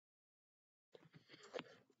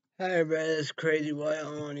Hi everybody, it's Crazy White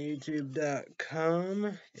on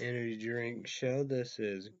YouTube.com. Energy drink show. This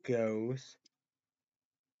is Ghost.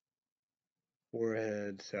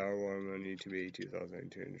 Warhead Sour Warm on YouTube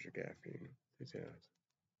 2,200 caffeine. 6 ounce.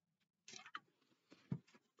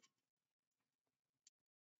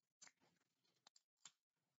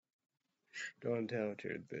 Don't tell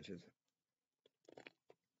truth, bitches.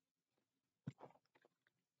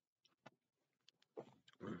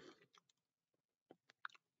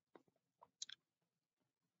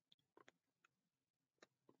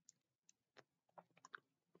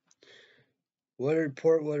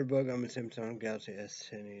 Port water bug on the Samsung Galaxy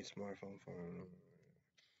S10e smartphone phone.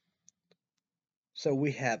 So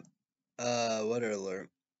we have weather alert.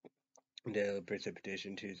 Daily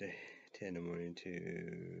precipitation Tuesday 10 in the morning to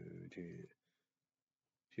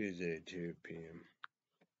Tuesday 2 p.m.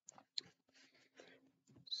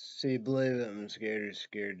 See, believe it, I'm scared to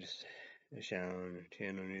shower.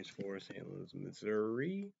 Channel News 4, St. Louis,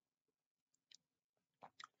 Missouri.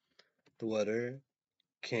 The weather.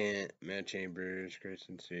 Kent, Matt Chambers,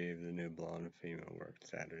 Kristen Steve, the new blonde female worked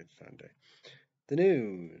Saturday, Sunday. The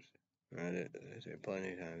news. I say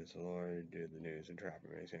plenty of times the Lord do the news and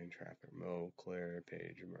traffic, racing traffic. Mo, Claire,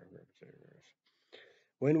 Page, Margaret, Sarah.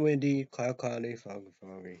 Wind windy, cloudy,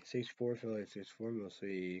 foggy. 64, Philly, 64,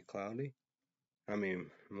 mostly cloudy.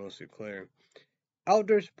 Mostly clear.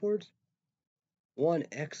 Outdoor sports. One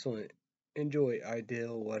excellent. Enjoy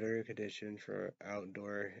ideal weather conditions for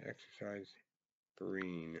outdoor exercise.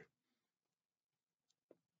 Green.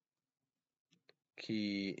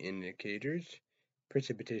 Key indicators.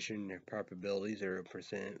 Precipitation probability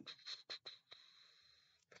 0%.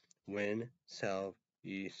 Wind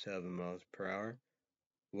southeast 7 miles per hour.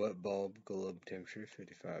 Wet bulb globe temperature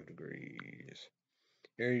 55 degrees.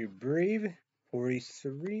 Area breathe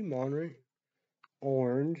 43. Monitoring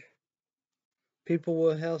orange. People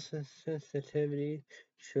with health sensitivity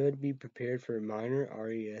should be prepared for minor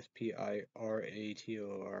respiratory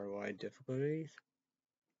difficulties.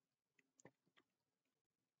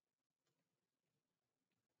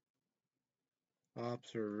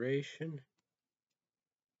 Observation.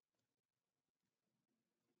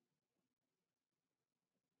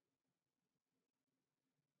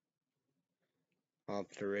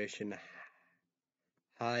 Observation.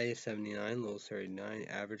 High 79, low 39,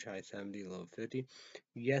 average high 70, low 50.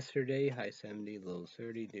 Yesterday, high 70, low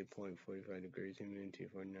 30, dew point 45 degrees, humidity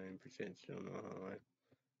 49%,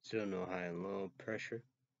 still no high and low. Pressure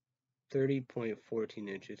 30.14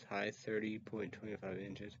 inches, high 30.25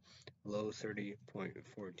 inches, low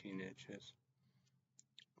 30.14 inches.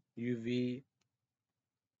 UV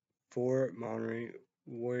 4 monitoring,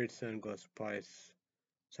 Warrior Sunglass supplies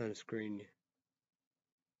sunscreen.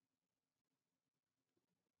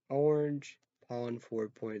 Orange, pollen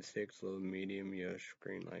 4.6, low medium, yellowish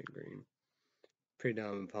green, light green.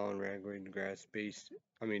 Predominant pollen ragweed grass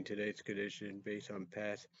today's condition based on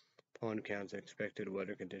past pollen counts, expected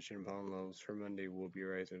weather condition, pollen levels for Monday will be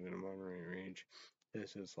rising in a moderate range.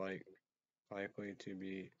 This is likely to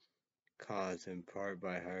be caused in part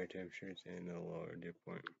by higher temperatures and the lower dew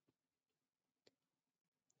point.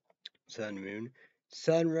 Sun, moon.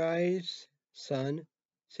 Sunrise, sun,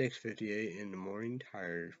 6:58 in the morning.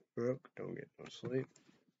 Tired brook, don't get no sleep.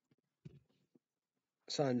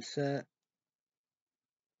 Sunset,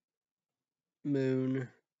 moon,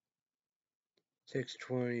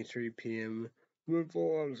 6:23 p.m.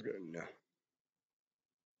 Before I was good now.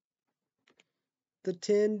 The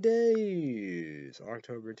 10 days,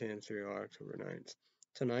 October 10th through October 9th.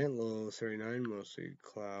 Tonight, low 39, mostly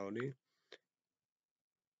cloudy.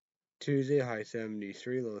 Tuesday, high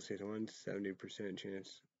 73, low 61, 70%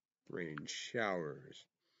 chance rain showers.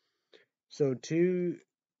 So Tuesday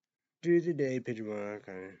day, Pidgeot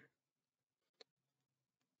kind of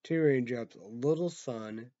 2 raindrops, a little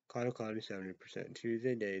sun, cloudy 70%.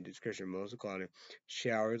 Tuesday day, discretion mostly cloudy,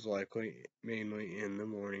 showers likely mainly in the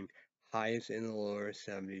morning. Highs in the lower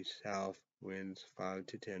 70s, south winds 5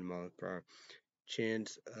 to 10 miles per hour.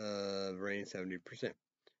 Chance of rain 70%.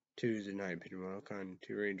 Tuesday night, Pidgeot kind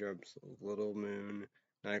 2 raindrops, little moon,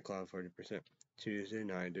 night cloud 40%. Tuesday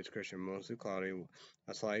night, discretion mostly cloudy,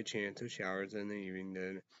 a slight chance of showers in the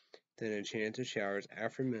evening, then a chance of showers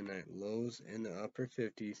after midnight. Lows in the upper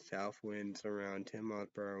 50s, south winds around 10 miles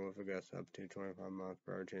per hour with a gust up to 25 miles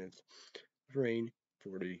per hour. Chance of rain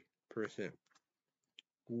 40%.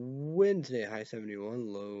 Wednesday, high 71,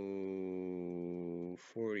 low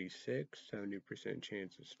 46, 70%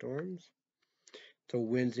 chance of storms. So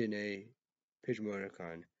Wednesday night,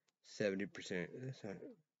 Pidgeot 70%.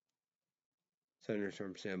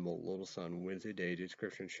 Thunderstorm symbol, little sun. Wednesday day,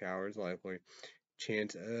 description showers likely.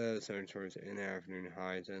 Chance of thunderstorms in the afternoon,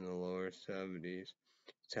 highs in the lower 70s.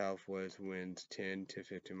 Southwest winds 10 to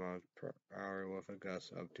 15 miles per hour with a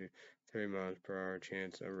gust up to 30 miles per hour.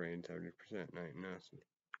 Chance of rain 70%. Night nothing.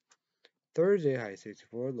 Thursday, high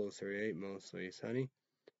 64, low 38, mostly sunny.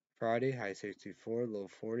 Friday, high 64, low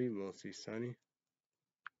 40, mostly sunny.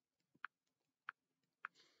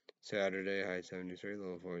 Saturday, high 73,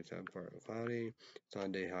 low 47, partly cloudy.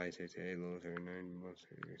 Sunday, high 68, low 39,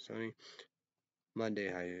 mostly sunny.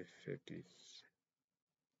 Monday, high 50.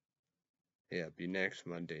 Yeah, be next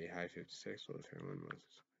Monday, high 56, low 31, mostly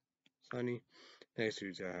sunny. Next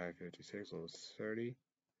Tuesday, high 56, low 30,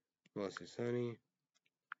 mostly sunny.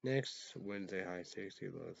 Next Wednesday, high 60,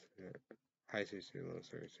 low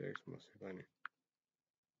 36, mostly sunny.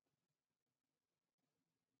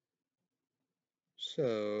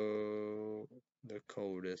 So the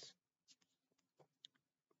coldest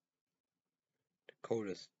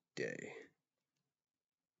day.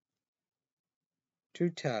 Two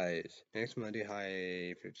ties. Next Monday,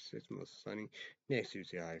 high 56, mostly sunny. Next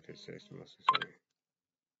Tuesday, high 56, mostly sunny.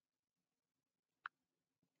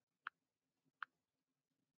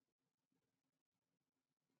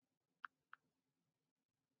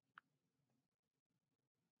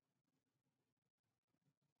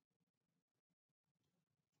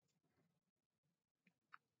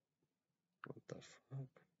 What the fuck?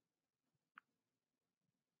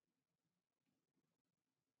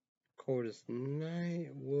 Coldest night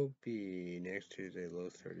will be next Tuesday, low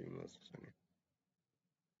 30, mostly sunny.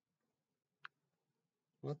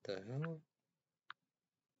 What the hell?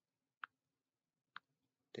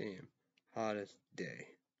 Damn. Hottest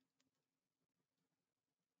day.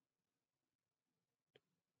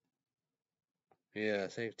 Yeah,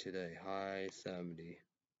 save today. High 70.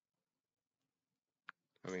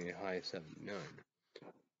 High 79.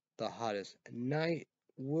 The hottest night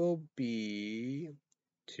will be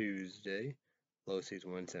Tuesday. Low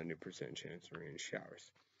 61, 70% chance of rain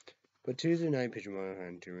showers. But Tuesday night, picture my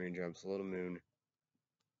to raindrops, little moon.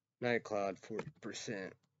 Night cloud,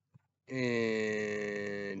 40%.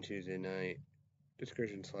 And Tuesday night,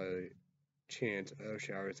 discretion slightly. Chance of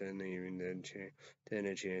showers in the evening, then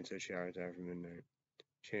a chance of showers after midnight.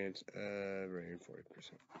 Chance of rain,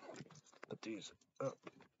 40%. Put these up.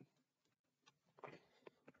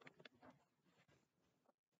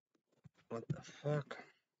 What the fuck?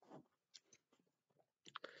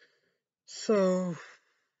 So,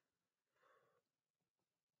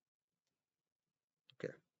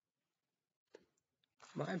 okay.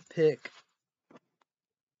 My pick,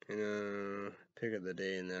 pick of the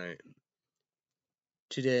day and night.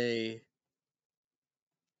 Today,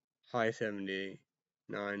 high 79,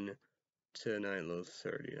 tonight low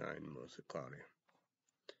 39, mostly cloudy.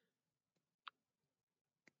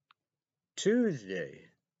 Tuesday,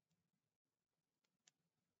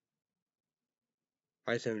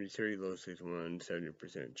 high 73, low 61,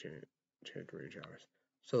 70% chance of rain showers.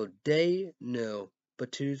 So day, no,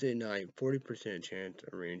 but Tuesday night, 40% chance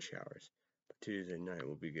of rain showers. But Tuesday night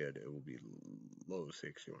will be good. It will be low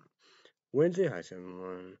 61. Wednesday, high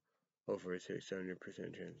 71, low 46,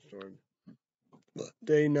 70% chance of storm. But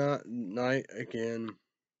day, night again,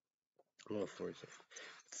 low 46.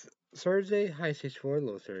 Thursday, high 64,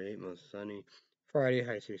 low 38, mostly sunny. Friday,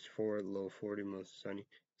 high 64, low 40, mostly sunny.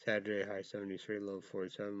 Saturday, high 73, low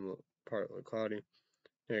 47, partly cloudy.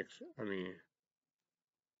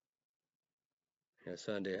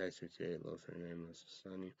 Sunday, high 68, low 39, mostly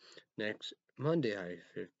sunny. Next, Monday, high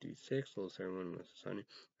 56, low 31, mostly sunny.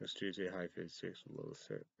 Next Tuesday, high 56, low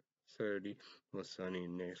 30, mostly sunny.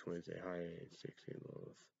 Next Wednesday, high 60,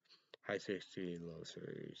 low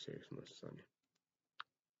 36, mostly sunny.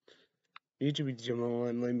 YouTube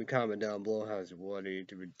Jamal, leave me a comment down below how's what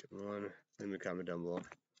YouTube Jamal. Leave me a comment down below.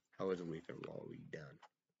 How was the weekend while we done?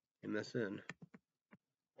 MSN.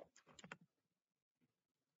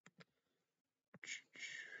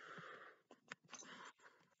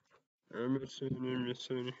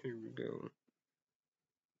 MSN, here we go.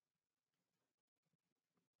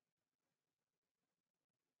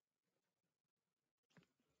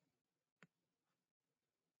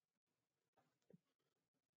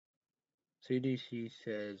 CDC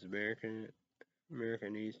says America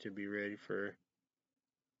needs to be ready for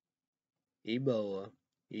Ebola,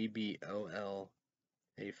 EBOL,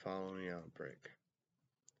 a following outbreak.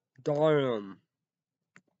 Damn.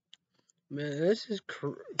 Man, this is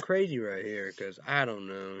crazy right here, because I don't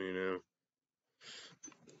know,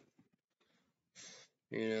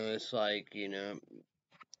 it's like, you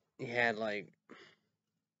had like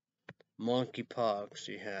monkeypox,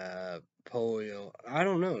 you have polio. I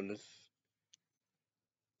don't know, just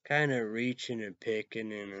kind of reaching and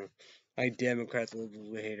picking, and Like Democrats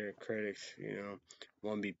literally hate our critics,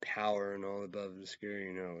 want to be power and all above the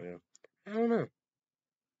scary, I don't know.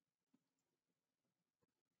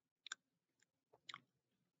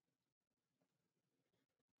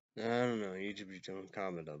 I don't know. YouTube's doing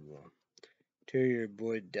comment on below. 2-year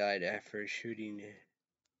boy died after shooting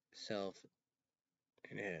himself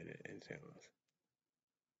in the head in St.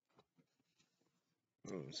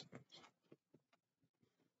 Louis.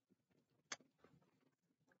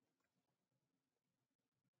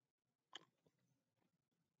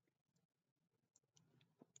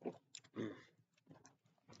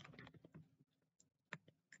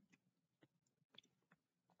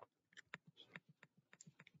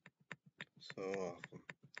 So awful.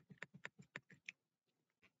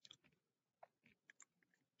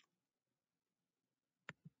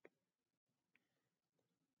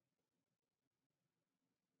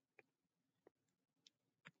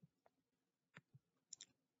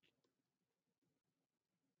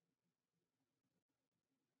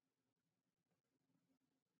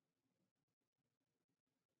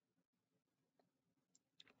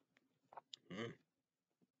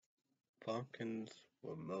 Pumpkins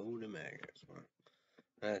will mow the maggots.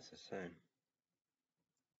 That's the same.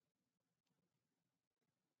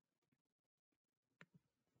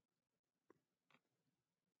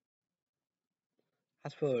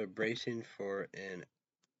 Hospital are bracing for an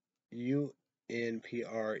UNPRECEDENTD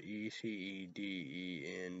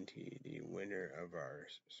winter of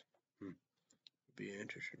viruses. Be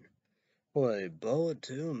interesting. What, Ebola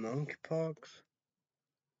too? Monkeypox?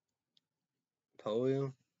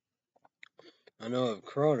 Polio? I know of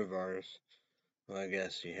coronavirus. Well, I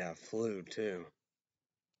guess you have flu too.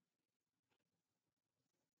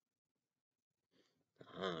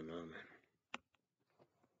 I don't know, man.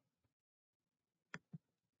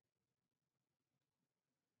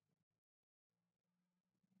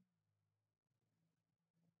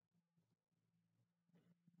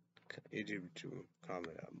 YouTube to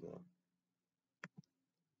comment down below.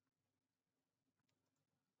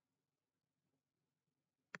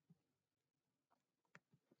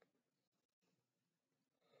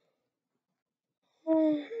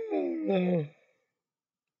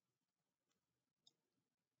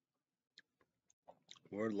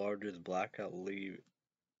 World largest blackout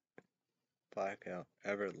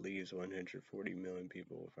ever leaves 140 million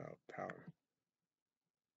people without power.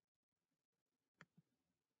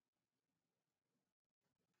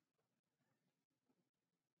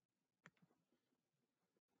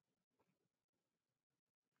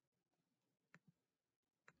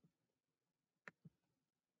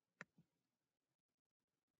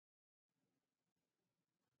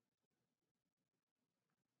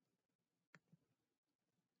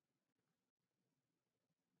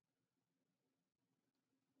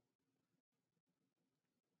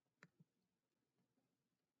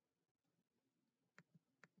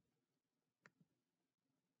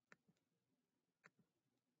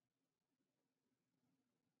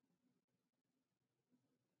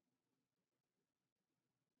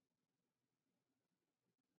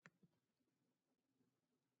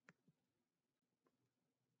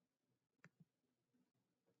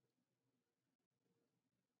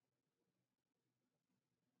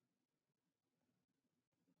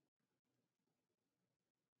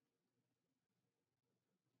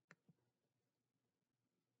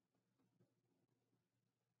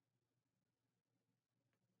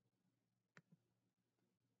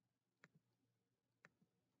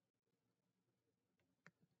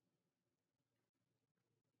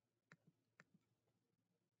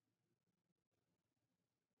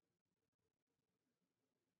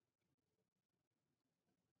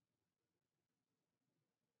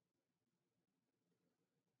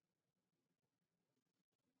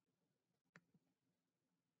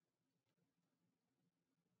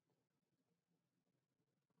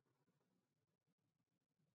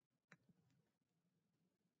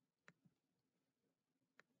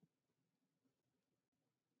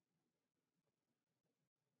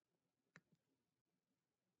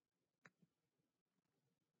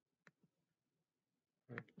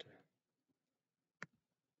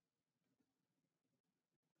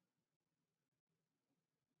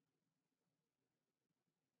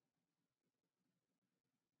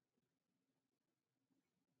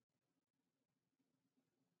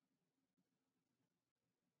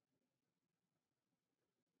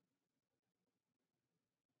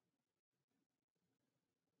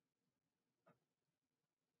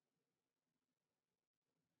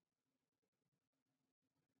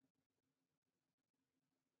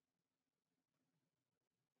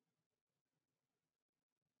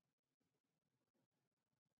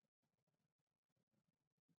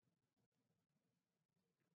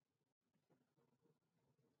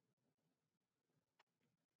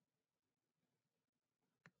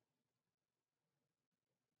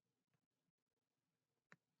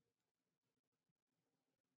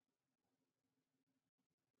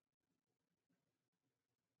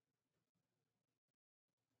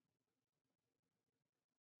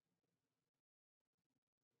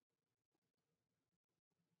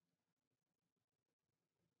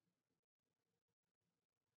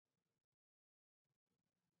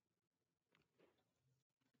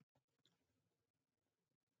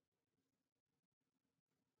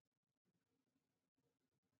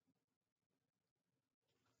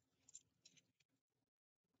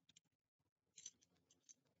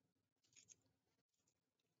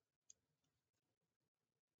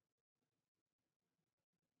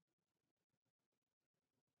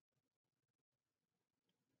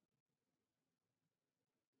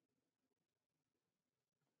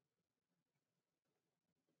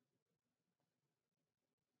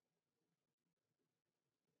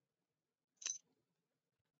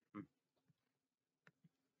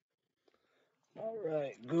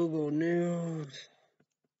 Alright, Google News.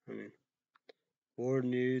 World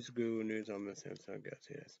News, Google News on the Samsung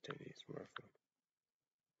Galaxy S10e smartphone.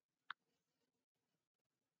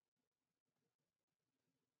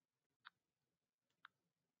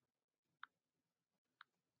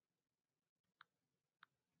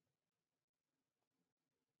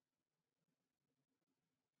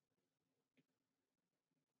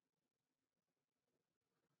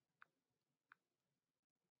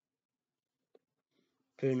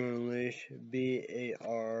 Finland unleash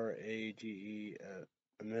BARAGE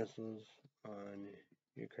missiles on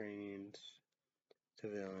Ukrainian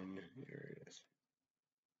civilian areas.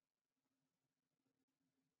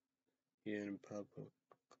 UN publicly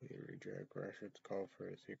reject Russia's call for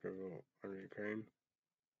a secret vote on Ukraine.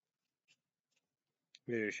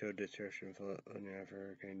 Video showed destruction flooding after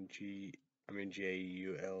Hurricane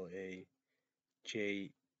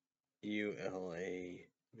J-U-L-A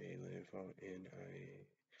made landfall in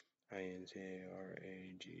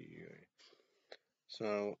INCARAGUA.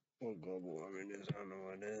 So, what global warming is, I don't know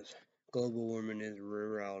what it is. Global warming is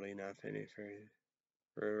rurality, not fairy tale.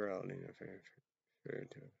 Rurality, not fairy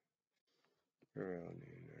tale.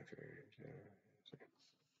 Rurality, not fairy tale.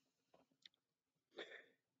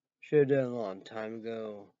 Should have done a long time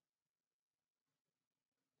ago.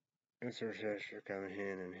 Infrastructure coming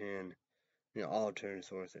hand in hand. Alternate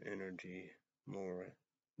source of energy more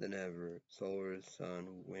than ever. Solar,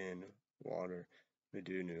 sun, wind, water. We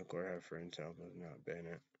do nuclear have for itself has not been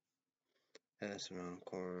it. Ethanol,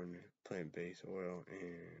 corn, plant-based oil,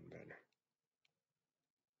 and better.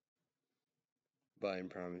 Biden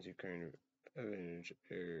promised Ukraine advantage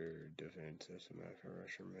air defense system after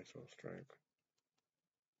Russian missile strike.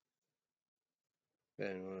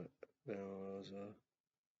 Venezuela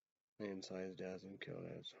landslide doesn't kill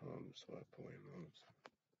as home swept away months.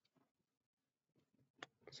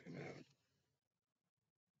 What's gonna happen?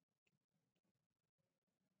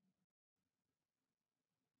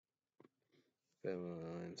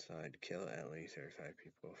 Venezuela landslide killed at least 35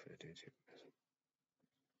 people, 52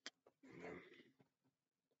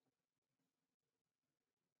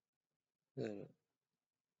 missing.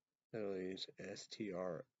 Italy's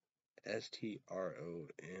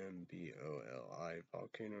STROMBOLI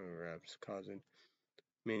volcano erupts, causing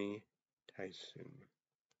many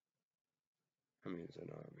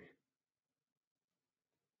tsunami.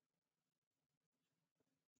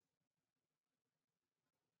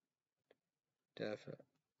 Death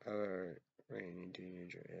of a Iranian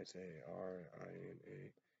teenager,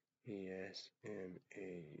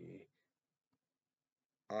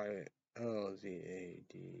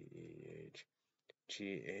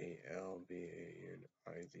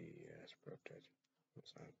 protest.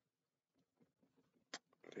 What's that?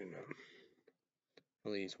 I didn't know.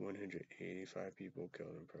 At least 185 people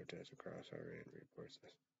killed in protests across Iran, reports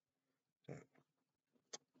this. So,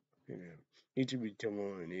 YouTube be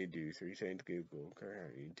telling me to do 3 things Google,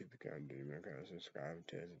 current YouTube account, do my account, subscribe,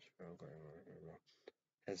 test, and spell,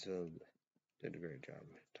 Has did a great job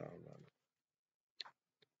talking about it.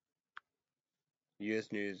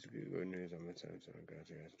 U.S. News, Google News on my Samsung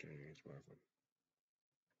Galaxy S10e smartphone.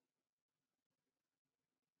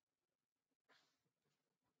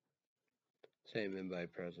 Statement by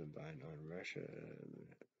President Biden on Russia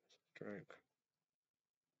strike.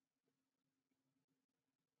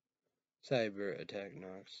 Cyber attack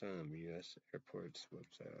knocks some U.S. airports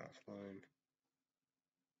website offline.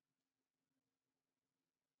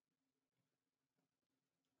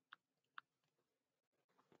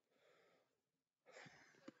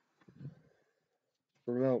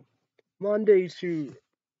 Remote Monday through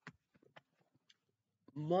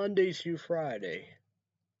Friday.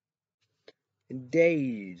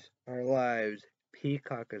 Days Our Lives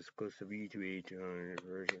Peacock exclusive YouTube 800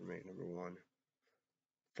 version made number 1.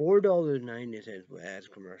 $4.90 with ads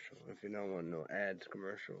commercial. If you don't want no ads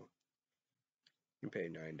commercial, you pay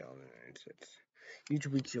 $9.96.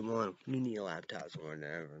 YouTube week you want. You need laptops more than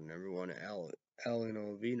ever. Number 1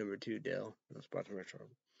 LNOV, number 2 Dell. No spots commercial.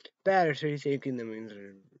 Battery thinking that means on to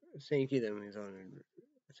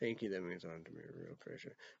me real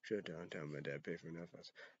pressure. Show downtown my dad pay for nothing.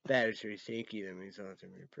 Battery thinking that means on to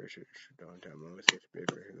me pressure. Show downtown my dad pay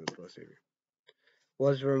for Hulu Plus TV.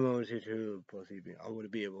 What's remote to Hulu Plus TV? I want to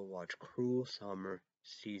be able to watch Cruel Summer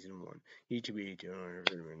Season 1. YouTube 200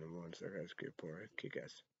 for number 1 star has good poor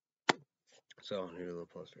kick-ass. So on Hulu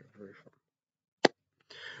Plus TV.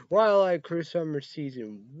 Well, I like Cruel Summer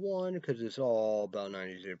Season 1 because it's all about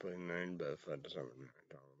 93.9, but for the summer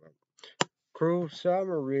Cruel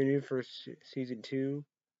Summer renewed for Season 2.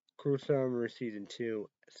 Cruel Summer Season 2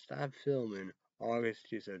 stopped filming August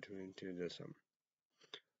 2022 this summer.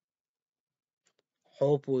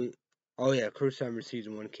 Hopefully, oh yeah, Cruel Summer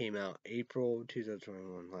Season 1 came out April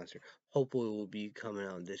 2021 last year. Hopefully it will be coming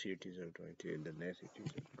out this year, 2022, and the next year,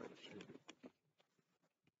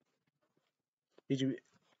 2022.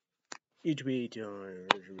 HB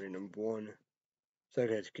 1800 version number 1.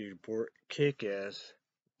 Psychiatric Report, Kick-Ass.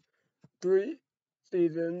 3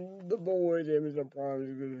 season, The Boys, Amazon Prime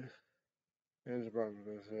is good. Amazon Prime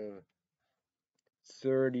is good.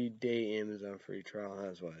 30-day Amazon free trial,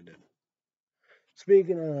 that's what I did.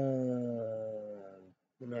 Speaking of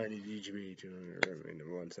the 90s HB 200,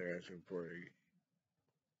 number 1 Psychiatric Report.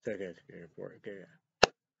 Psychiatric Report, okay.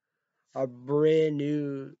 A brand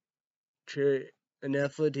new a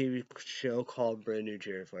Netflix TV show called Brand New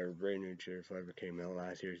Cherry Flavor. Brand New Cherry Flavor came out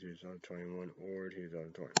last year, 2021 or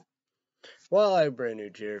 2020. Well, I like Brand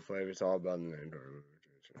New Cherry Flavor. It's all about the Mandalorian.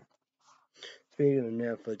 Speaking of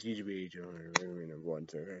Netflix, HBO 200, number 1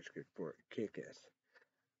 Psychiatric Report, Kick-Ass.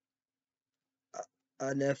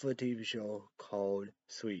 A Netflix TV show called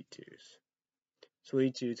Sweet Tooth.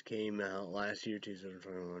 Sweet Tooth came out last year,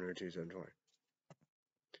 2021 or 2020.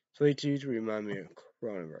 Sweet Tooth remind me of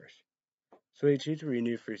coronavirus. Sweet Tooth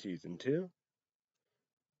renewed for season 2.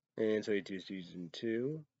 And Sweet Tooth season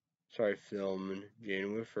 2 started filming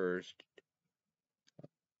January 1st.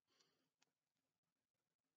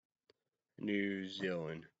 New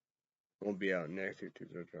Zealand. Won't be out next year,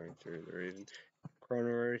 2023. The reason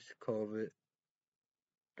coronavirus,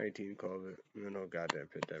 COVID-19, COVID, no goddamn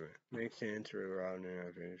pandemic. Makes sense. Around and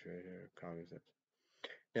I finish right here. Common sense.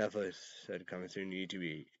 Netflix said coming soon.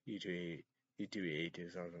 E2B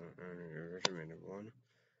 2000 number 1.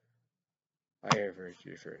 I hear first,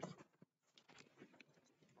 you first.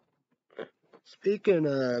 Speaking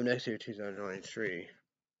of next year, 2023,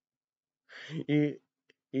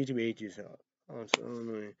 E2B 2000 also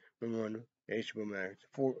only number 1 HBO Max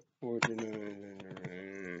 1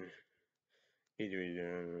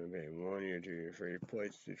 year, 2 year free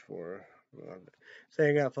places for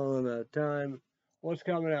saying I got fun about time. What's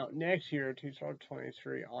coming out next year,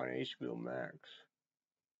 2023 on HBO Max?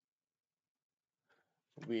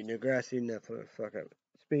 Will be Degrassi, Netflix, fuck up.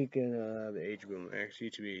 Speaking of HBO Max,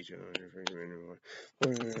 YouTube,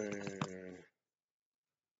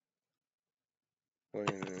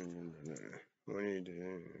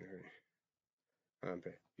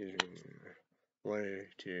 one,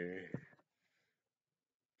 2,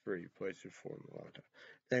 3 places for a lot of time.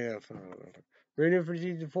 Thank you for a lot of time. Ready for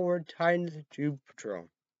season 4, Titans Doom Patrol.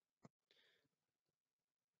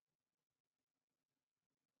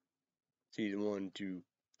 Season 1, 2,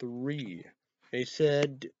 3. They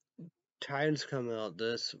said Titans come out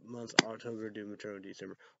this month, October, Doom Patrol,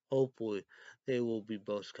 December. Hopefully, they will be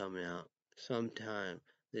both coming out sometime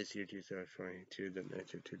this year, 2022, the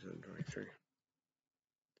next year, 2023.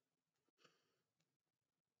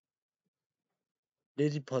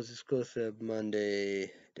 Disney Plus exclusive Monday.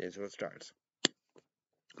 That's what starts.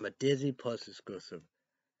 But Disney Plus exclusive.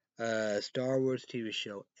 Star Wars TV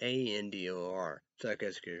show ANDOR.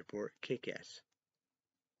 Psychiatric Report, Kick-Ass.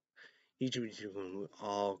 Each of these we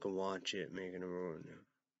all can watch it, make it number 1.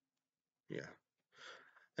 Yeah.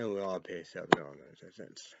 And we all pay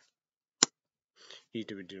 $7.99.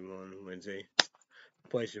 Each of these on Wednesday.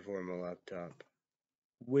 Place it for my laptop.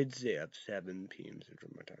 Wednesday at 7 p.m.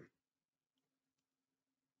 Central Time.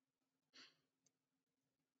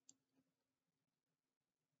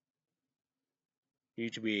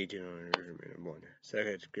 YouTube 1800 1.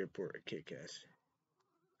 Second script for a Kick-Ass.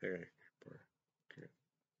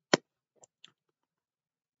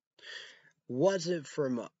 Was it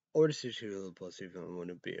from Odyssey to Halo Plus even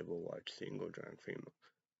wouldn't be able to watch single drunk female?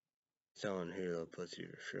 Selling Halo Plus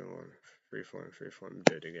freeform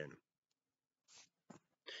did again.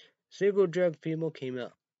 Single drunk female came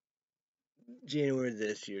out January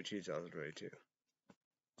this year, 2022.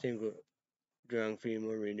 Single drunk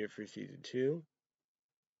female renewed for season 2.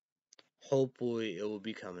 Hopefully it will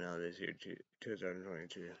be coming out this year,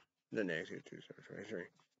 2022. The next year, 2023.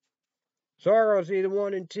 Stargirl season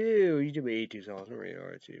 1 and 2. YouTube 8,000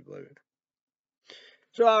 radar, I believe it.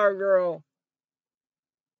 Stargirl.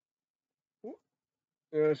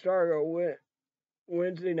 Stargirl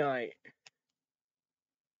Wednesday night.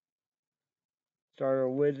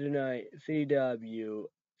 Stargirl Wednesday night. CW.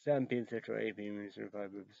 7 p.m. Central, 8 p.m. Eastern, 5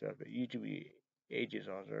 episodes. YouTube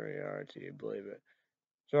 8,000 radar, I believe it.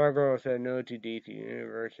 Stargirl said no to DC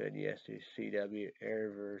Universe, said yes to CW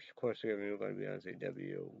Arrowverse. Course Again, going to be on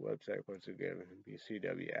CW website. Course Again, be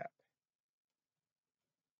CW app.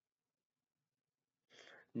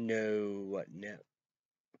 No, what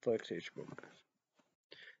Netflix HBO Max.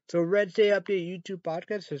 So Red State Update YouTube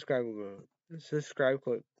podcast. Subscribe,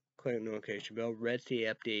 click notification bell. Red State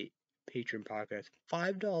Update Patreon podcast,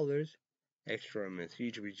 $5 extra a month.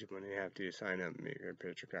 Each week when you have to sign up and make your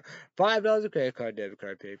Patreon account. $5 a credit card, debit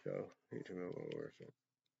card, PayPal.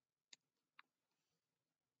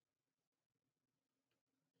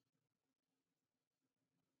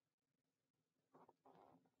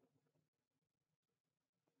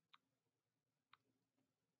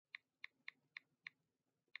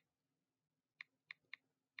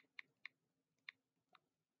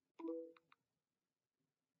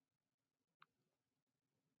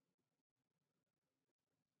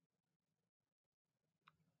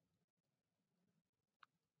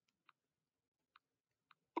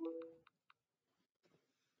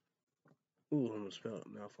 Ooh, I almost spelled it.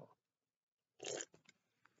 Mouthful.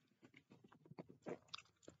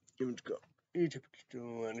 Let's go. YouTube,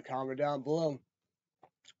 and comment down below.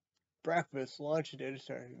 Breakfast, lunch, dinner,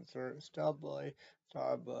 dessert, Subway,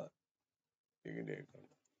 Starbucks. You can do it.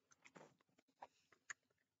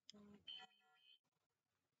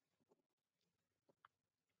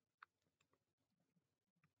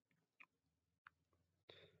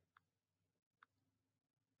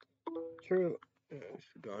 True.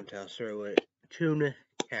 Going down with tuna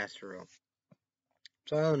casserole.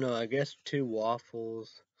 So I don't know. I guess 2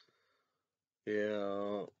 waffles. You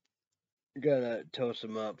know, gotta toast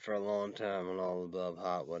them up for a long time and all above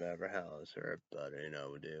hot, whatever, hell, syrup, butter,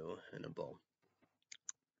 we do in a bowl.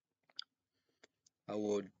 I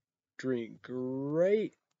will drink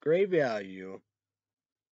great value.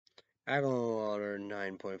 Alkaline water,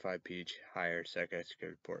 9.5 pH, higher second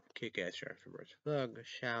report. Kick-ass afterwards. Look,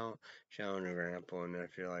 shower in a grandpa, and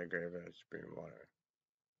if you like great value, spring water.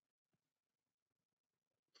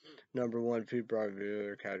 Number 1 food product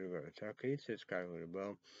category. Okay, subscribe with a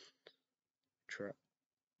bell. Try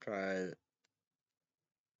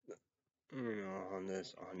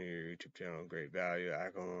on your YouTube channel. Great value,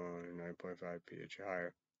 alkaline, 9.5 pH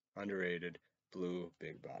higher, underrated, blue,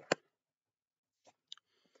 big bottom.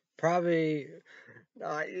 Probably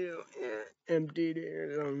not emptied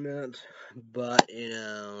your own nuts, but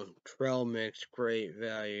trail mix, great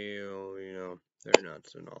value. They're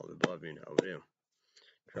nuts and all the above,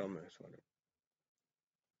 trail mix, whatever.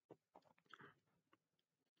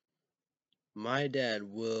 My dad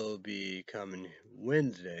will be coming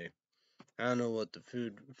Wednesday. I don't know what the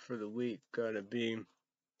food for the week gotta be.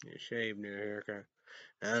 New shave, new haircut.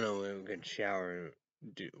 I don't know if we can shower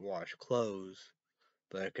and wash clothes,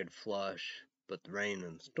 but I could flush. But the rain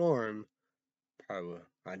and storm, probably.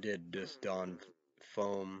 I did just don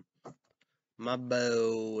foam, my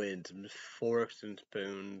bow, and some forks and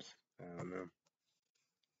spoons. I don't know.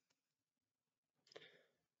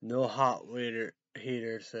 No hot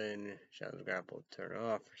heater saying Sean's grandpa will turn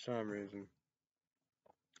off for some reason.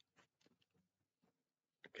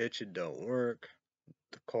 The kitchen don't work.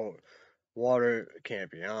 The cold water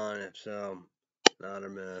can't be on. It's not a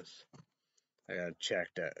mess. I gotta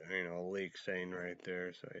check that, leak saying right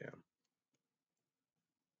there. So yeah,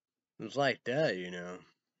 it's like that,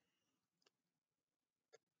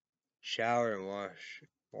 Shower and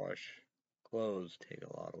wash clothes take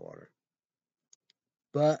a lot of water.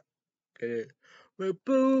 But get it with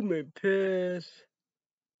boom and piss.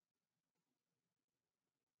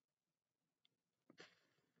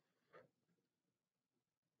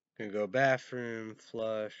 Can go bathroom,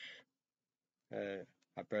 flush.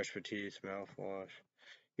 I brush my teeth, mouthwash.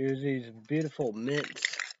 Use these beautiful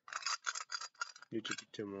mints. You took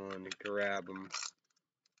them on and grab them.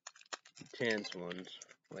 Intense ones,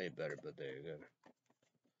 way better, but they're good.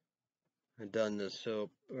 I've done this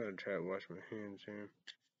soap. I'm gonna try to wash my hands here.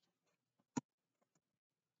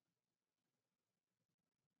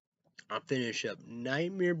 I'll finish up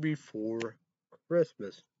Nightmare Before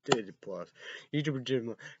Christmas Disney Plus.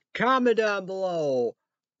 YouTube, comment down below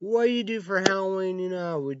what you do for Halloween.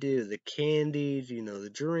 We do the candies, the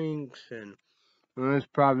drinks, and it's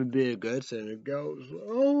probably be a good thing. It goes,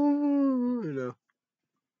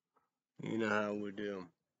 you know how we do.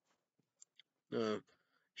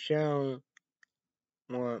 Shower,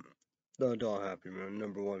 don't happy man.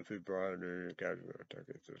 Number 1 food product.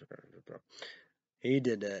 He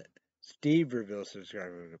did that. Steve revealed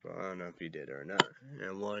subscriber. I don't know if he did or not.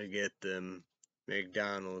 I want to get them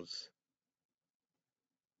McDonald's,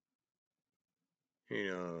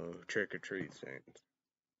 trick or treat things.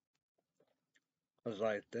 I was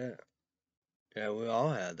like that. Yeah, we all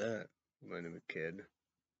had that when we were a kid.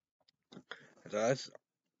 So I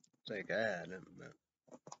think I had it, but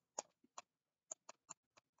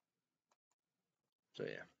so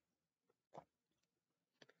yeah.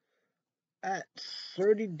 At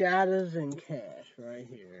 $30 in cash right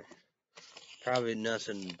here. Probably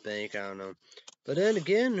nothing to bank, I don't know. But then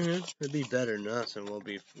again, it'd be better than nothing. We'll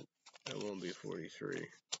be That won't be 43.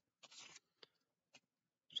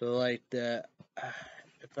 So like that,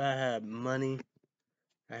 if I have money,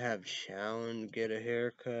 I have Shallon get a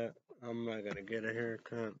haircut. I'm not gonna get a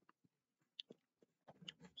haircut.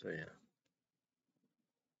 So yeah.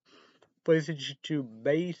 PlayStation 2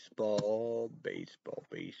 baseball. But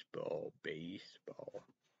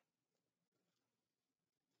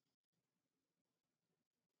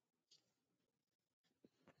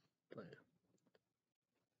yeah.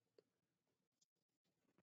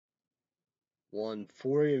 Won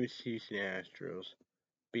 4 of the season Astros.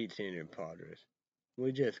 Beat San Diego Padres.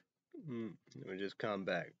 We just come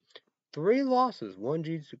back. 3 losses, 1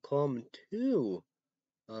 Jesus Club, and 2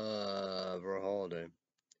 for a holiday.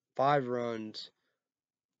 5 runs,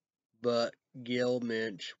 but Gil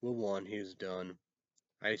Minch with 1, he's done.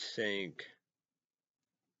 I think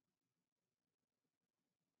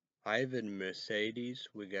Ivan Mercedes,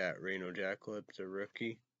 we got Reno Jackalip's a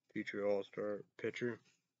rookie, future All-Star pitcher.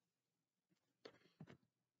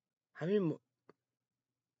 How many?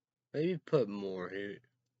 Maybe put more here.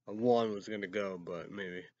 1 was gonna go, but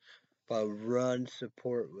maybe. But run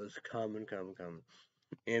support was coming.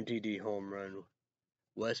 MTD home run.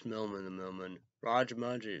 Wes Millman, the Millman. Roger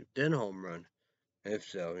Maggio didn't home run. If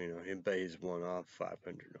so, he he's 1 off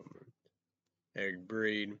 500 home run. Eric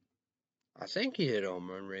Breed. I think he hit home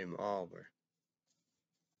run. Raymond Oliver.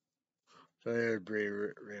 So Eric Breed,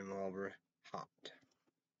 Raymond Oliver, hot.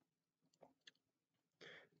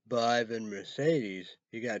 But Ivan Mercedes,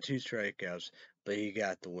 he got 2 strikeouts, but he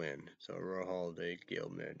got the win. So Roy Halladay, Gil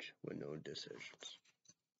Minch with no decisions.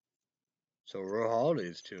 So Roy Halladay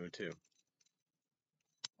is 2-2.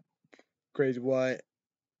 Crazy White.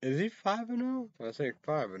 Is he 5-0? I think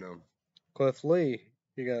 5-0. Cliff Lee,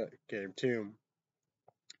 he got game 2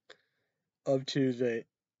 of Tuesday,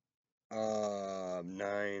 9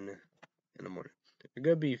 in the morning. It's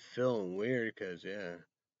gonna be feeling weird because yeah,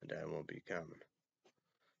 my dad won't be coming.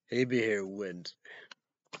 He'll be here Wednesday.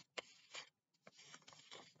 I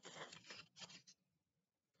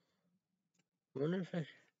wonder if I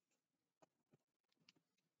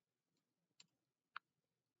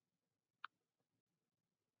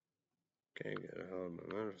can't get a hold of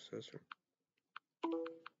my little sister.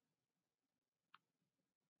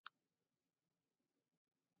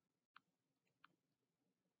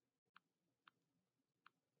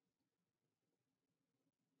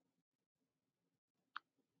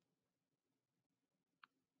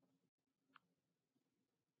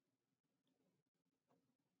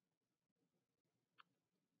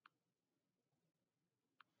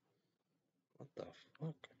 What the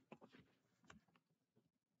fuck?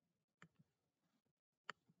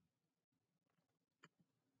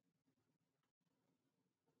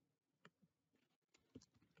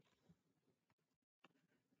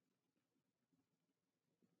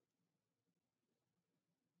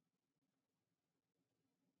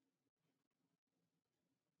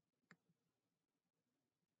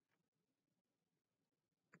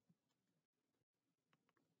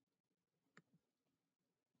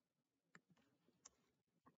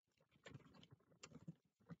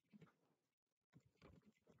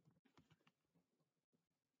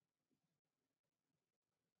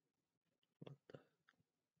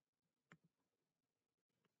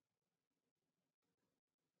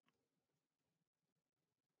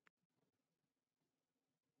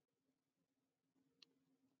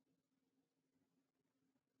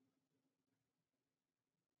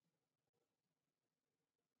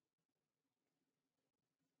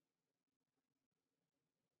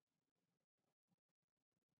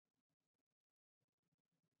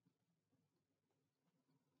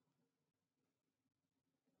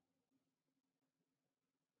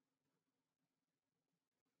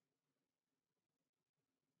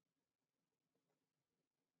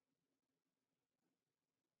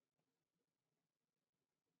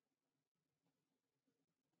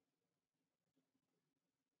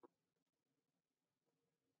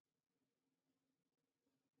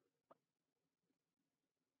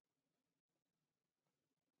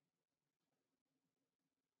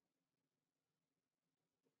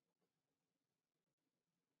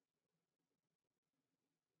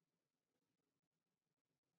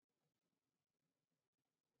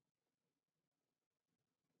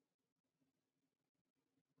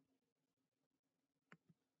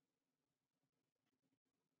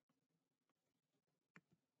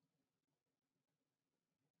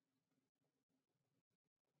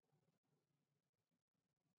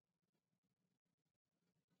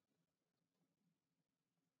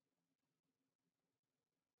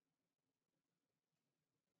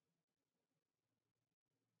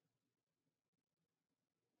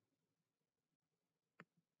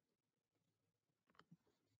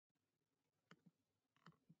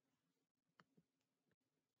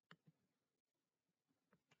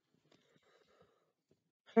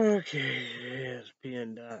 Okay,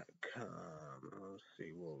 ESPN.com. Let's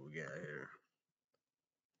see what we got here.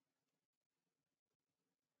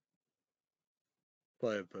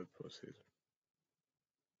 Play postseason.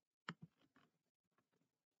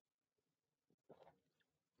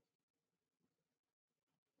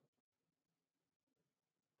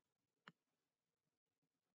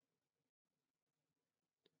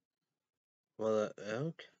 Well,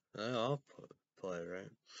 okay, I'll play,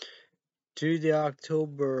 right? Tuesday,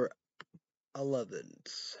 October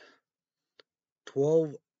 11th,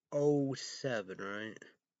 12:07, right?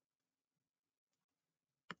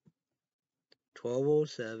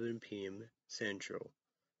 12:07 p.m. Central,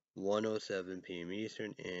 1:07 p.m.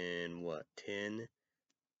 Eastern, and what,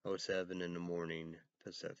 10:07 in the morning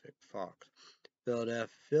Pacific. Fox. Philadelphia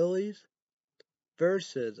Phillies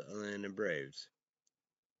versus Atlanta Braves.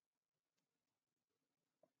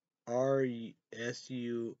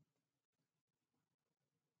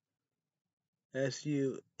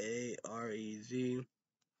 SUAREZ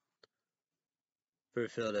for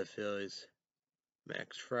Philadelphia Phillies.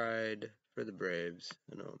 Max Fried for the Braves.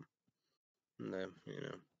 And they,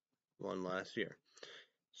 won last year.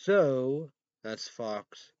 So that's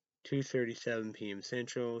Fox. 2:37 p.m.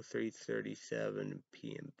 Central, 3:37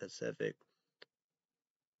 p.m. Pacific.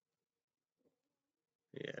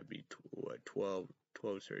 Yeah, it'd be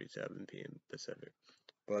 12:37 p.m. Pacific.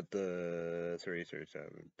 But the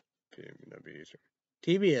 3:37 p.m. that'd be Eastern.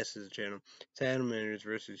 TBS is the channel. Salamanders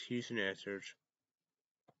versus Houston Astros.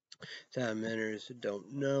 Salamanders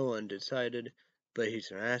don't know, undecided, but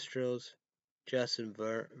Houston Astros. Justin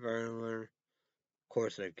Verlander, of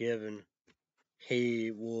course, a given.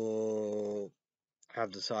 He will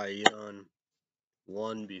have the Cy Young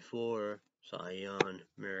won before Cy Young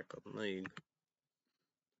American League.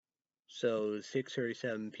 So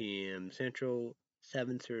 6:37 p.m. Central,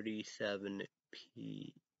 7:37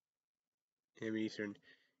 p.m. Eastern,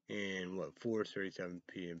 and 4:37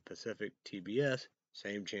 p.m. Pacific. TBS,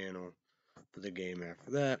 same channel for the game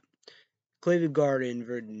after that. Cleveland Guardians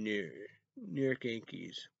versus New York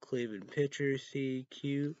Yankees. Cleveland pitcher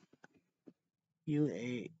CQUANTRILL.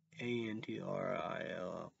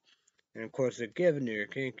 And of course, the given New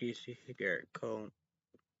York Yankees, Garrett Cole.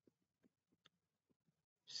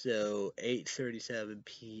 So 8:37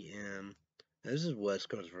 p.m. This is West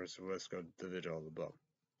Coast versus West Coast division of the ball.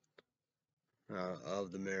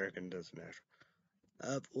 Of the American does national.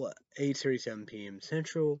 8:37 p.m.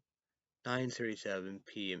 Central, 9:37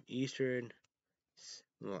 p.m. Eastern,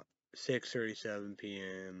 6:37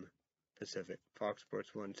 p.m. Pacific. Fox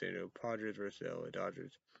Sports 1, San Diego Padres versus LA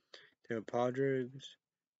Dodgers. San Diego Padres,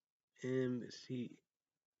 CLEVINGRJURIAS.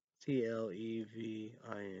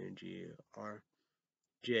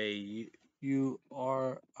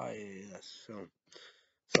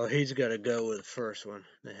 So he's got to go with the first one.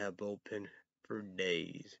 They have bullpen for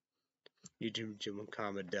days. YouTube Jim,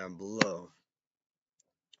 comment down below.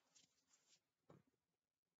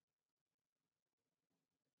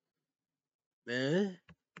 Man,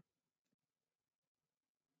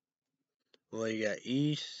 well, you got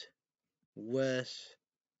East, West,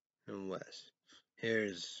 and West.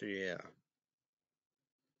 Here's, yeah.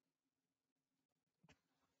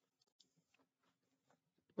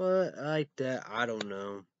 Well, like that, I don't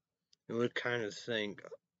know. It would kind of think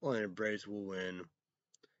Atlanta Braves will win.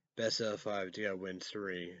 Best of 5, you gotta win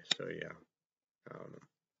 3. So, yeah. I don't know.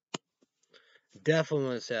 Definitely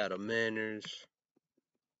want Salamanders.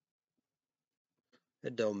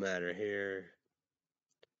 It don't matter here.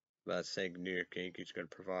 But I think New York Yankees gonna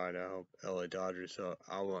provide. I hope LA Dodgers. So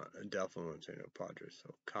I definitely want San Diego Padres.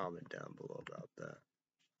 So comment down below about that.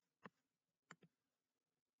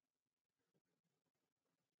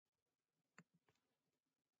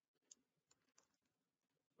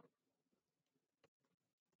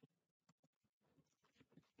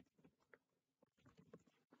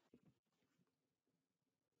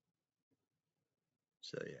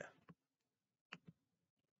 So yeah.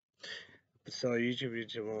 So YouTube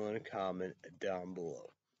want to comment down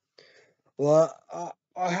below. Well,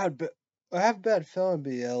 I have a bad feeling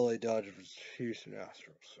be LA Dodgers versus Houston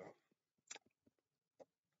Astros. So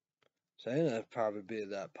saying that probably be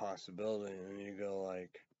that possibility, and you go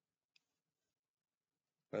like,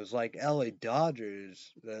 it's like LA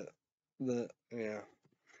Dodgers they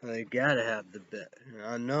gotta have the best.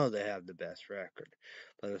 I know they have the best record,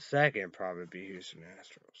 but the second probably be Houston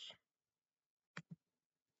Astros.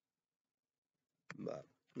 But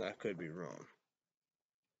I could be wrong.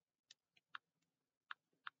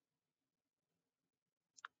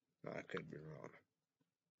 I could be wrong.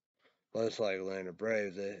 But it's like Atlanta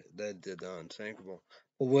Braves, they did the unthinkable.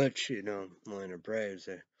 Which, Atlanta Braves,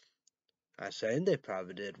 I said they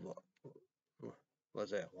probably did.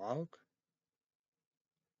 Was it walk?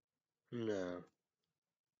 No,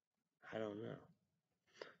 I don't know.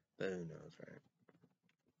 But who knows, right?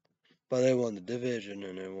 But they won the division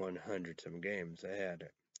and they won hundreds of games. They had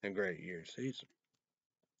a great year season.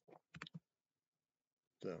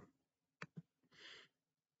 So,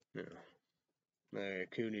 you know,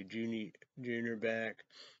 Cooney Jr. back.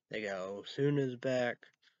 They got Osuna's back.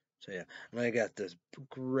 So yeah, and I got this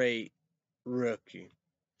great rookie.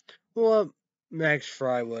 Well, Max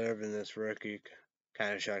Fry, whatever this rookie,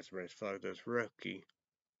 kind of shocks me as fuck. This rookie,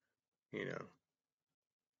 you know,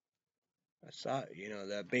 I saw,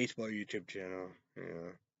 that baseball YouTube channel,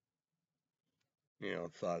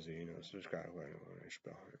 Fuzzy, subscribe to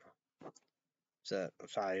spell, So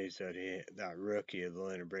he said that rookie of the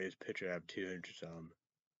Atlanta Braves pitcher had 200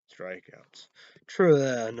 strikeouts. True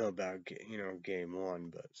that I know about game one,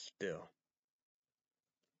 but still,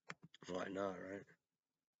 why not, right?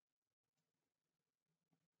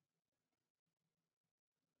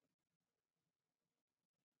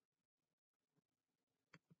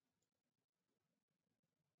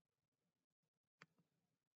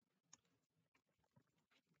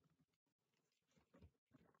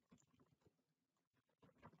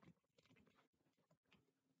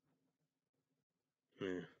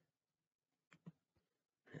 Yeah,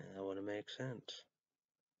 that wouldn't make sense.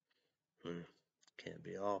 Can't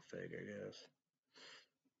be all fake, I guess.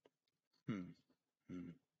 Hmm.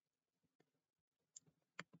 Hmm.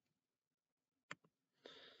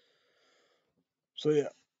 So yeah.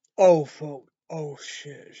 Oh, fuck. Oh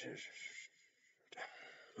shit.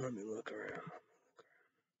 Let me look around.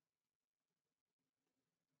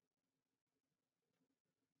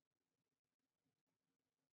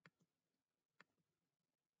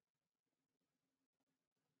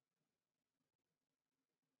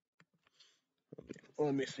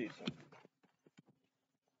 Let me see something.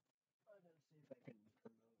 See if I can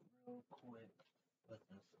real quick put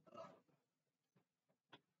this up.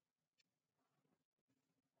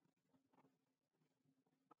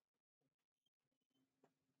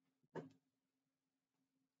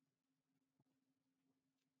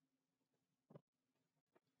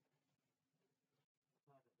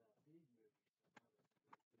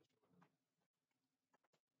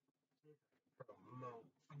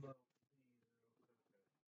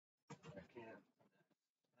 I can't.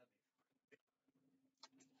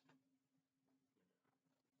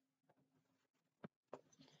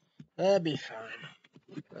 That'd be fine.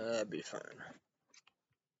 That'd be fine.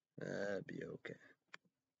 That'd be okay.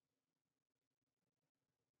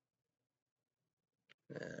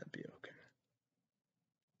 That'd be okay.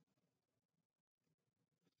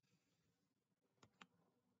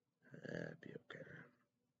 That'd be okay.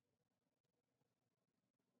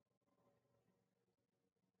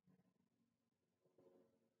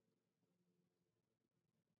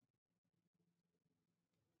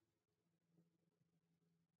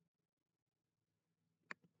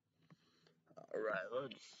 All right,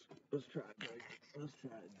 let's try to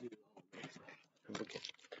do all this. Okay,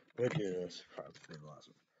 we'll do this probably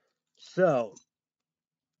awesome. So,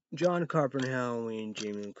 John Carpenter Halloween,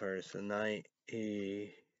 Jamie Lee Curtis, the night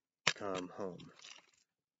he come home.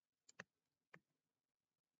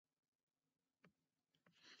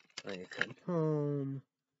 Like come home,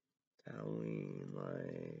 Halloween,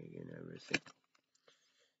 like you never see.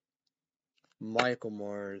 Michael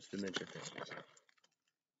Myers, Dementia Things.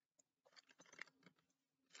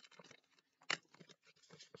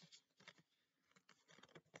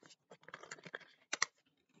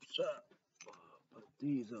 So, put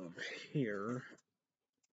these over here.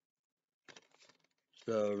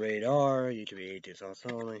 So, radar, YouTube 18 sauce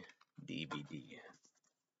only, DVD.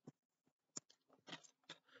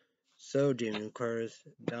 So, Jamie Curtis,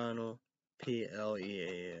 Donald,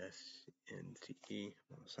 Pleasante.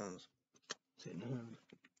 Well, sounds.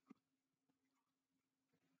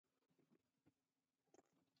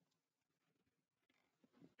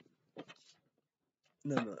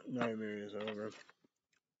 No, Nightmare is over.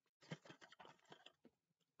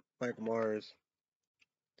 Michael Myers,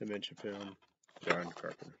 Dementia Film, John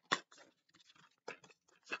Carpenter.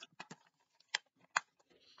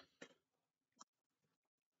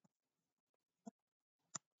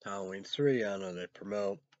 Halloween 3, I know they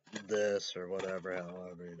promote this or whatever,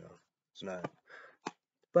 however, it's not.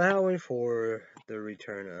 But Halloween 4, the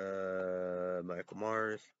return of Michael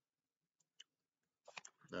Myers.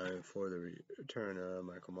 For the return of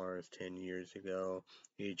Michael Myers 10 years ago,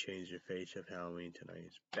 he changed the face of Halloween. Tonight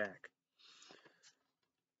he's back.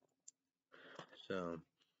 So,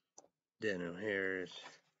 Daniel Harris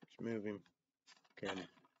is moving. Okay.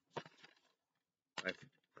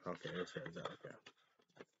 it says okay.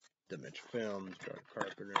 Dimension Films, John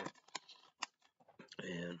Carpenter,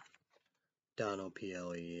 and Donald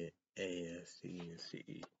Pleasence is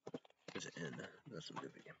in this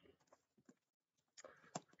movie.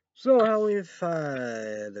 So Halloween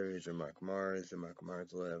 5, there is Michael Myers, and Michael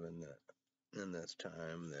Myers live in this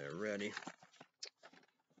time. They're ready.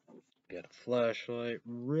 Get a flashlight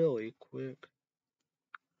really quick.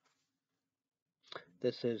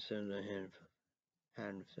 This is in the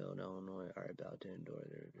Haddonfield, Illinois, are about to endure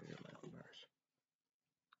their Michael Myers.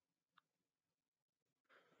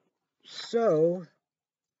 So,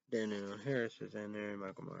 Daniel Harris is in there,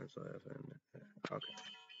 Michael Myers live, and okay.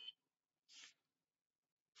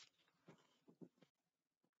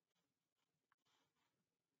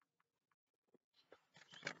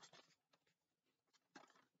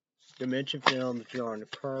 Dimension Films, John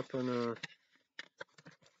Carpenter.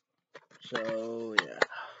 So yeah.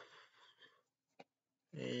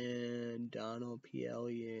 And Donald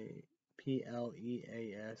Pleasence.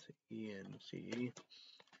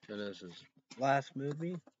 So this is last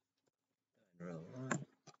movie.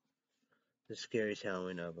 The Scariest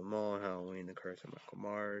Halloween of them all. Halloween, The Curse of Michael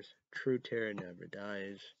Myers. True Terror Never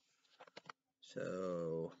Dies.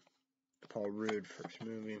 So Paul Rudd first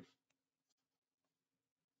movie.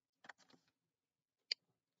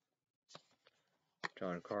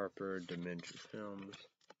 John Carpenter, Dimension Films.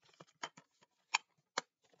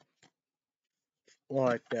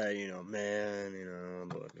 Like that, man,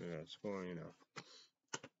 but that's going,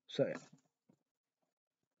 So yeah.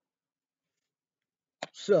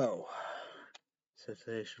 So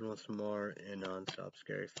sensational, smart, and non-stop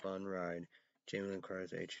scary fun ride. Jamie Lynn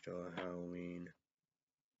Curtis H2O Halloween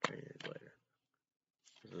 3 years later.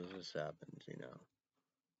 This happens,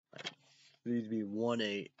 Like, these be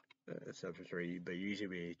 1-8 subject 3, but usually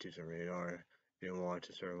be 2 radar. If you don't want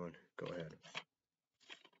to start one, go ahead.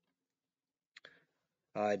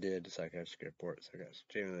 I did the psychiatric report. Psychiatrist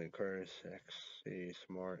Jamie Lynn Curtis, XC,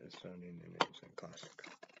 smart and stunning, and instant classic.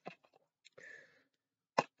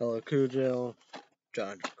 Hello Cujo,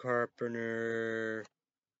 John Carpenter,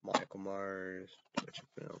 Michael Myers, Dimension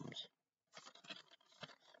Films.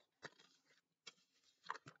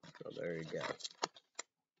 So there you go.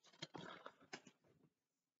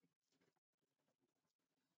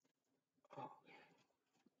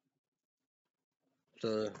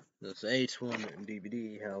 So this H1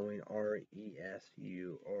 DVD, Halloween,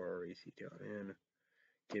 RESURECTION,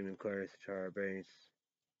 Jamie Curtis, Char Bass,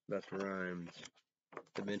 Busta Rhymes,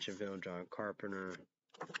 Dimension Film, John Carpenter.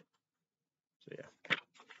 So yeah.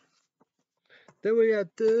 Then we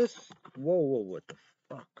got this. Whoa, what the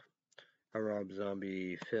fuck? A Rob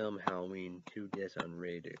Zombie film, Halloween 2 Disc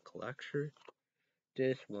Unrated Collection.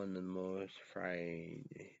 This one of the most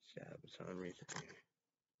Friday stabs on recently.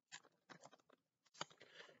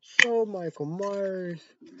 So Michael Myers,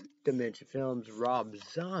 Dimension Films, Rob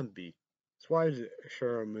Zombie. That's why is it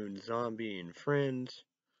Cheryl Moon Zombie and Friends.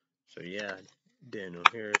 So yeah, Daniel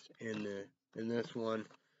Harris in this one.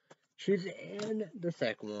 She's in the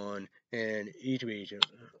second one, and each week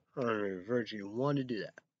on Virgin wanted to do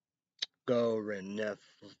that. Go rent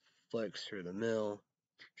Netflix through the mill.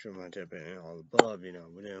 Show my tip and all above, we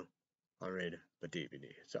do. Unrated, but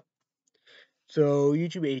DVD. So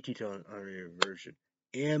YouTube HD on unrated version.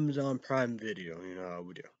 Amazon Prime Video, how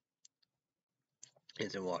we do.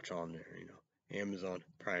 It's a watch on there, Amazon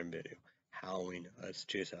Prime Video. Halloween, that's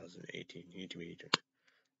 2018. YouTube HD.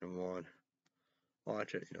 Number one.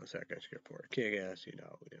 Watch it, Psychiatric Report. Kick ass,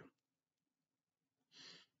 how we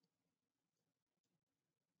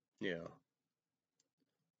do.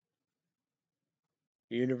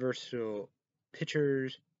 Universal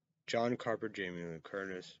Pictures, John Carpenter, Jamie Lynn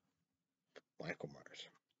Curtis, Michael Myers.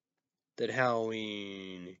 That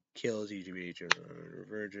Halloween Kills EGBH,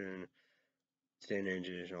 Virgin, Standard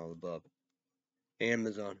Edition, all above.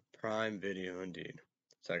 Amazon Prime Video, indeed.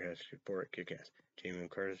 Psychiatric Report, Kick Ass. Jamie Lynn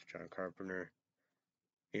Curtis, John Carpenter,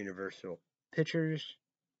 Universal Pictures,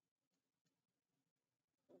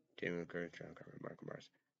 Jamie Lynn Curtis, John Carpenter, Michael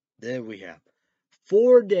Myers. Then we have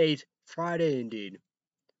 4 days, Friday indeed.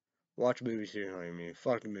 Watch movies here,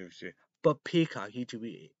 fuck the movies here. But Peacock,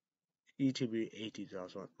 YouTube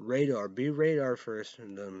 80,000. Radar, be radar first,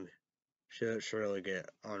 and then should surely get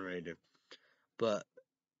on radar. But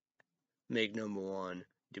make number one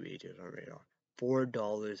to be on radar.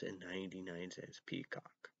 $4.99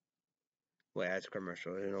 Peacock. Well, ads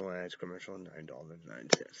commercial. Ads commercial,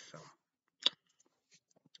 $9.09. So,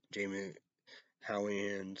 Jamie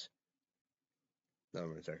Howland's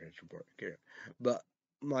number second report. Okay. But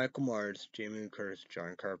Michael Myers, Jamie Curtis,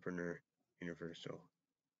 John Carpenter, Universal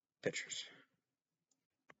Pictures.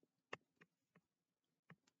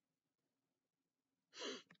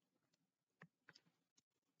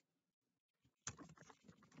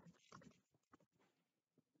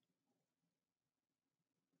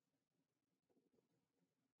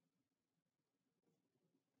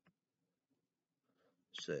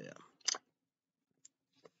 So yeah.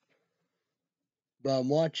 But I'm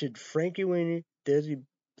watching Frankie Winnie, Disney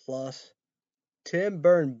Plus, Tim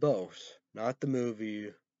Burton Both, not the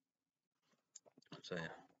movie. So yeah.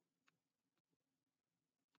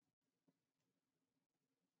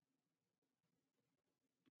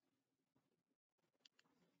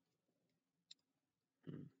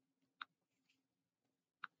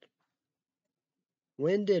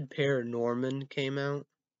 When did Paranorman came out?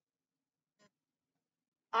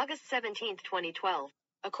 August 17, 2012.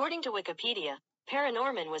 According to Wikipedia,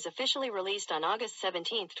 Paranorman was officially released on August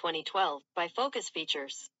 17, 2012, by Focus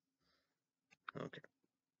Features. Okay.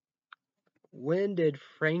 When did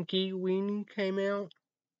Frankie Weenie came out?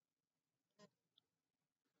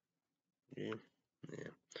 Yeah.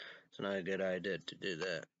 It's not a good idea to do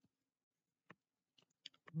that.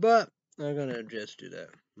 But I'm gonna just do that.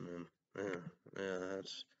 Yeah,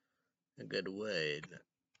 that's a good way.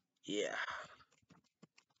 Yeah.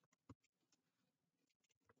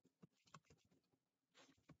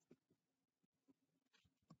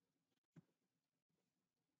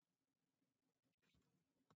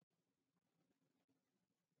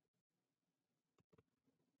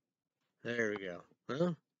 There we go.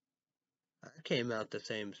 Huh? That came out the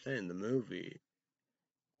same thing, the movie.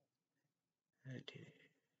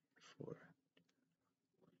 1984.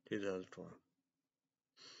 2004.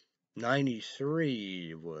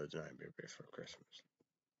 93 was Nightmare Before Christmas.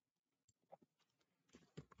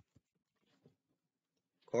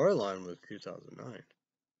 Coraline was 2009.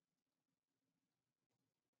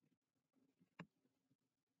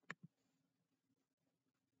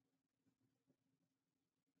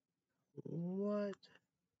 What?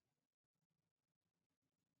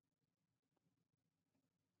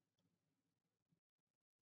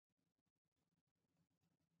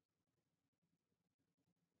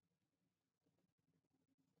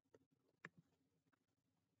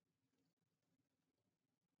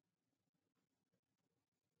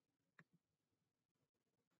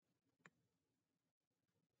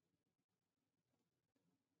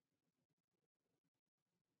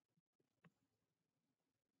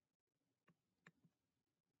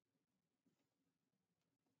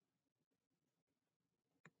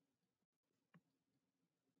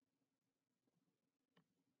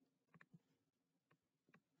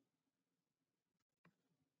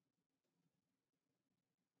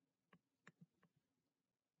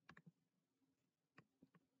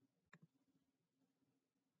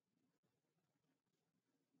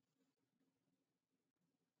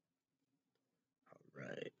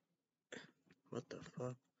 Alright. What the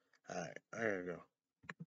fuck? Alright, there we go.